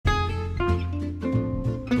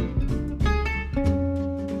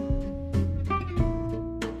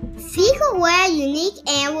we're a unique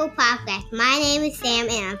animal podcast. My name is Sam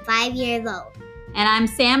and I'm 5 years old. And I'm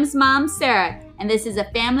Sam's mom, Sarah, and this is a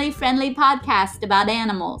family-friendly podcast about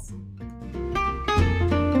animals.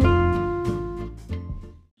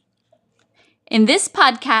 In this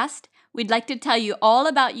podcast, we'd like to tell you all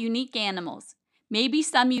about unique animals, maybe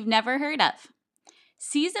some you've never heard of.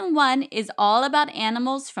 Season 1 is all about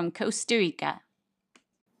animals from Costa Rica.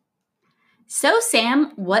 So,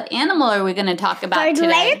 Sam, what animal are we going to talk about today?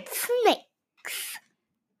 Fer-De-Lance Snakes.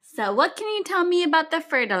 So, what can you tell me about the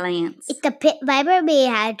Fer-De-Lance? It's a pit viper. It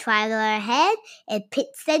has a triangular head and pit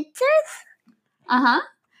sensors.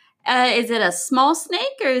 Is it a small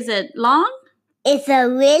snake or is it long? It's a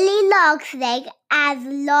really long snake, as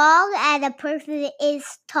long as a person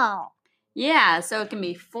is tall. Yeah, so it can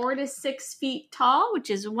be 4 to 6 feet tall, which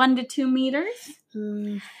is 1 to 2 meters.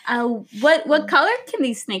 What color can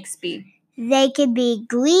these snakes be? They can be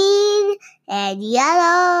green and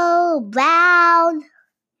yellow, brown.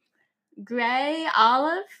 Gray,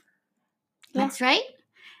 olive? Yeah. That's right.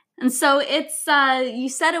 And so it's, you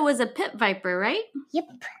said it was a pit viper, right?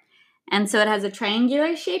 Yep. And so it has a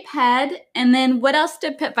triangular shaped head. And then what else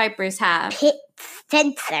do pit vipers have? Pit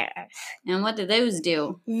sensors. And what do those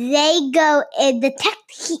do? They go and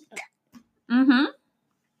detect heat. And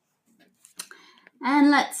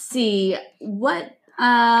let's see, what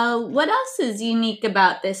else is unique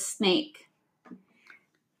about this snake?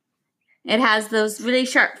 It has those really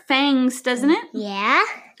sharp fangs, doesn't it? Yeah.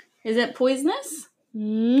 Is it poisonous?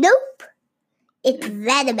 Nope. It's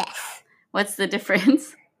venomous. What's the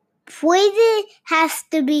difference? Poison has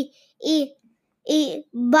to be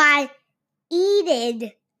by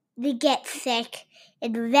eaten to get sick,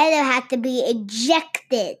 and venom has to be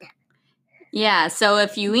injected. Yeah, so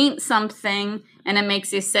if you eat something and it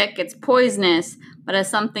makes you sick, it's poisonous. But if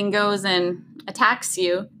something goes and attacks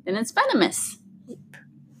you, then it's venomous.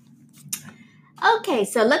 Okay,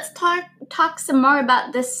 so let's talk some more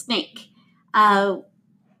about this snake.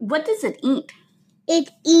 What does it eat? It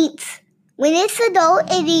eats, when it's adult,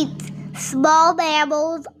 it eats small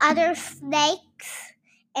mammals, other snakes,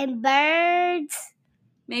 and birds.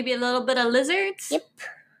 Maybe a little bit of lizards? Yep.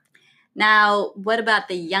 Now, what about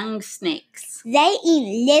the young snakes? They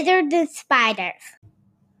eat lizards and spiders.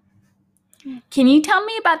 Can you tell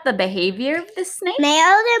me about the behavior of the snake? Males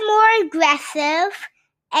are more aggressive,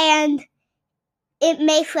 and it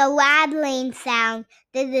makes a rattling sound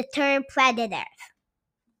to deter predators.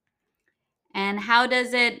 And how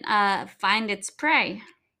does it find its prey?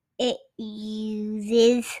 It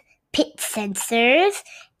uses pit sensors,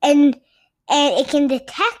 and it can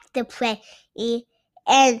detect the prey,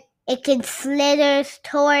 and it can slither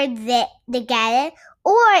towards it to get it,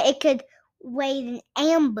 or it could wait an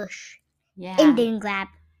ambush and then grab.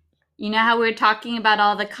 You know how we were talking about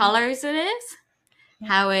all the colors it is?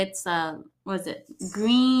 How it's,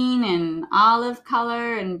 green and olive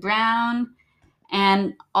color and brown,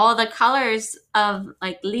 and all the colors of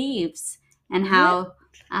like leaves, and how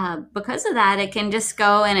because of that it can just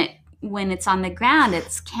go and when it's on the ground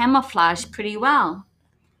it's camouflaged pretty well,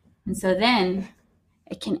 and so then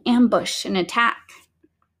it can ambush and attack.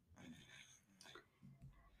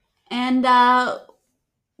 And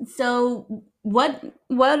so what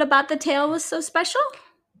about the tail was so special?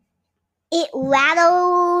 It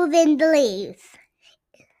rattles in the leaves.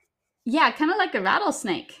 Yeah, kind of like a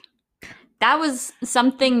rattlesnake. That was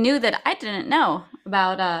something new that I didn't know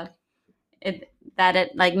about that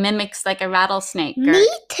it like mimics like a rattlesnake. Me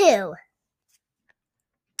too.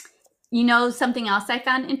 You know something else I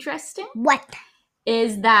found interesting? What?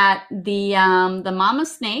 Is that the mama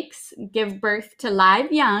snakes give birth to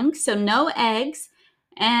live young, so no eggs,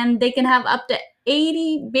 and they can have up to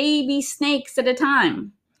 80 baby snakes at a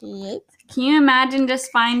time. Yes. Can you imagine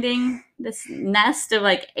just finding this nest of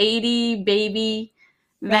like 80 baby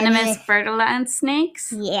venomous Fer-De-Lance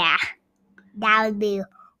snakes? Yeah, that would be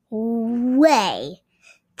way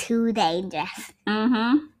too dangerous.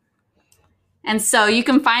 And so you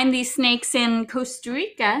can find these snakes in Costa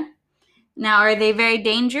Rica. Now, are they very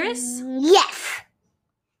dangerous? Yes.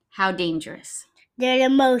 How dangerous? They're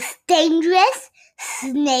the most dangerous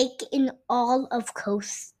snake in all of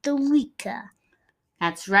Costa Rica.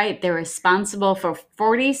 That's right. They're responsible for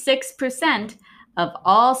 46% of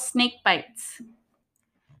all snake bites.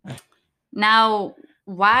 Now,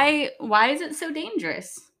 why is it so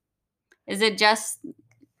dangerous? Is it just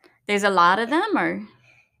there's a lot of them, or?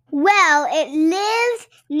 Well, it lives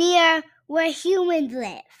near where humans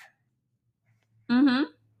live.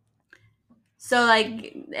 So,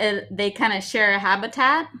 like, they kind of share a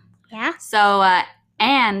habitat? Yeah. So,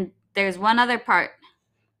 and there's one other part.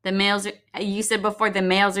 The males, you said before, the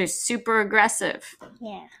males are super aggressive.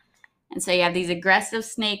 Yeah. And so you have these aggressive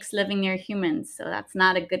snakes living near humans. So that's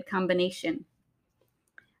not a good combination.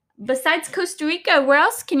 Besides Costa Rica, where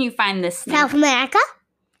else can you find this snake? South America?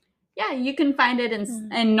 Yeah, you can find it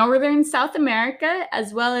in northern South America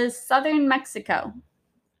as well as southern Mexico.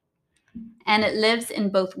 And it lives in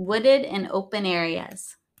both wooded and open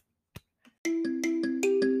areas.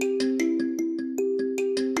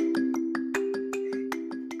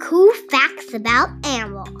 Cool facts about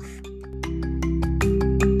animals.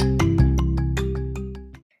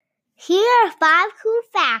 Here are 5 cool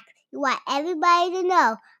facts you want everybody to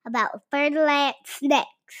know about Fer-De-Lance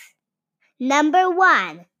snakes. Number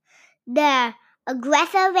 1, they're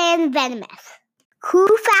aggressive and venomous. Cool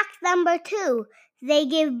fact number 2, they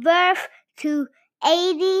give birth to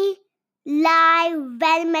 80 live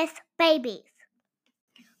venomous babies.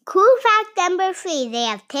 Cool fact number 3, they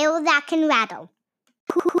have tails that can rattle.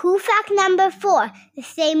 Cool fact number 4, they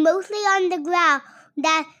stay mostly on the ground.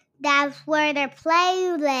 That's where their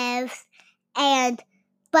prey lives,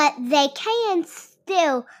 but they can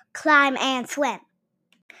still climb and swim.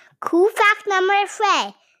 Cool fact number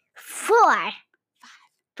 5.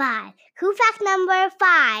 Cool fact number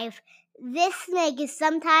 5, this snake is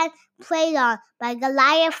sometimes preyed on by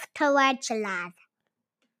Goliath tarantulas.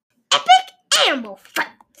 Epic animal fights.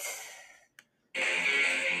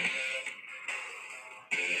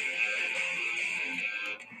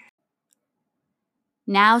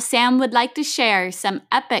 Now Sam would like to share some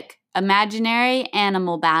epic imaginary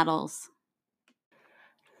animal battles.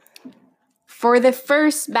 For the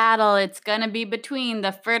first battle, it's going to be between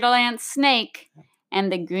the Fer-De-Lance snake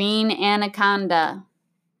and the green anaconda.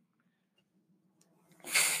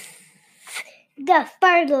 The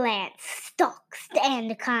Fer-De-Lance stalks the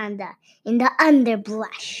anaconda in the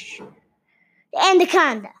underbrush. The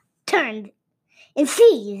anaconda turns and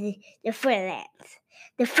sees the Fer-De-Lance.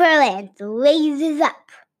 The Fer-De-Lance raises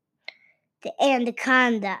up. The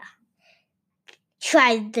anaconda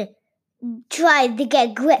tries to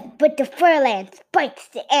get grip, but the Fer-De-Lance bites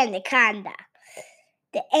the anaconda.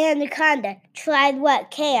 The anaconda tried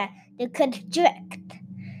what can to constrict,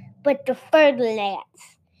 but the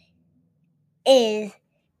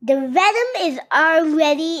venom is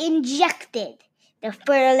already injected. The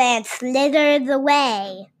Fer-De-Lance slithers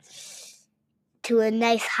away to a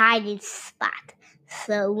nice hiding spot.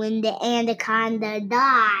 So when the anaconda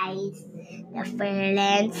dies, the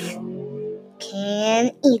Fer-De-Lance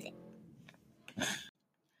can eat it.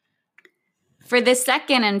 For the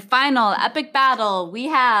second and final epic battle, we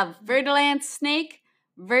have Fer-De-Lance snake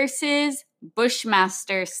versus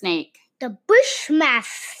Bushmaster snake. The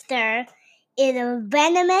Bushmaster is a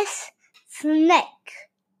venomous snake.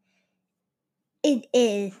 It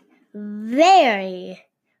is very,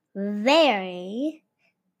 very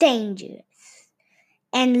dangerous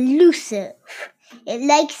and elusive. It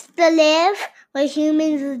likes to live where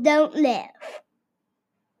humans don't live.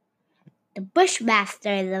 The Bushmaster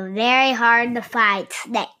is a very hard to fight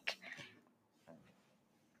snake.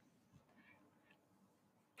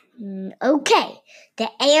 Okay, the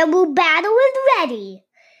animal battle is ready.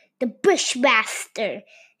 The Bushmaster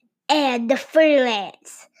and the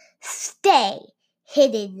Fer-De-Lance stay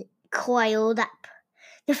hidden, coiled up.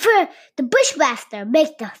 The Bushmaster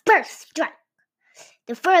makes the first strike.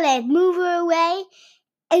 The Fer-De-Lance moves away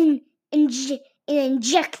and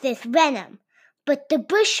injects this venom. But the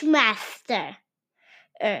Bushmaster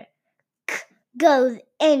goes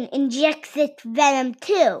and injects its venom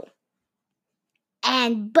too.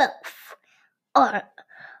 And both are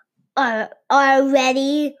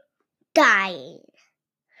already dying.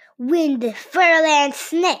 When the Fer-De-Lance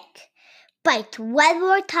snake bites one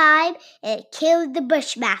more time, it kills the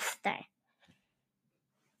Bushmaster.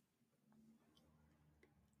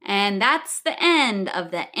 And that's the end of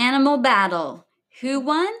the animal battle. Who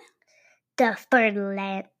won? The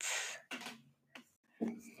Fer-De-Lance.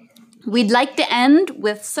 We'd like to end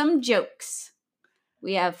with some jokes.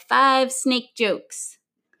 We have 5 snake jokes.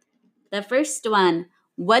 The first one,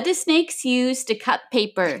 what do snakes use to cut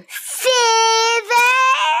paper? Scissors!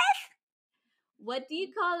 What do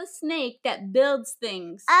you call a snake that builds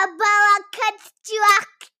things? A boa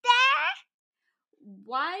constrictor.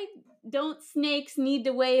 Why don't snakes need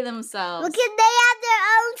to weigh themselves? Because they have their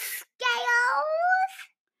own scales.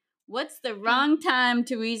 What's the wrong time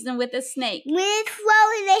to reason with a snake? When it's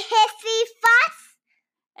throwing a hissy fuss.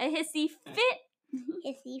 A hissy fit?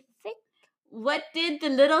 Hissy fit. What did the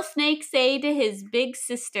little snake say to his big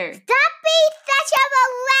sister? Stop being such a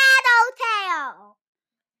rattletail.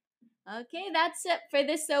 Okay, that's it for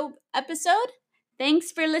this episode.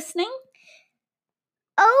 Thanks for listening.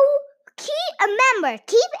 Oh, remember,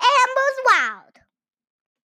 keep animals wild.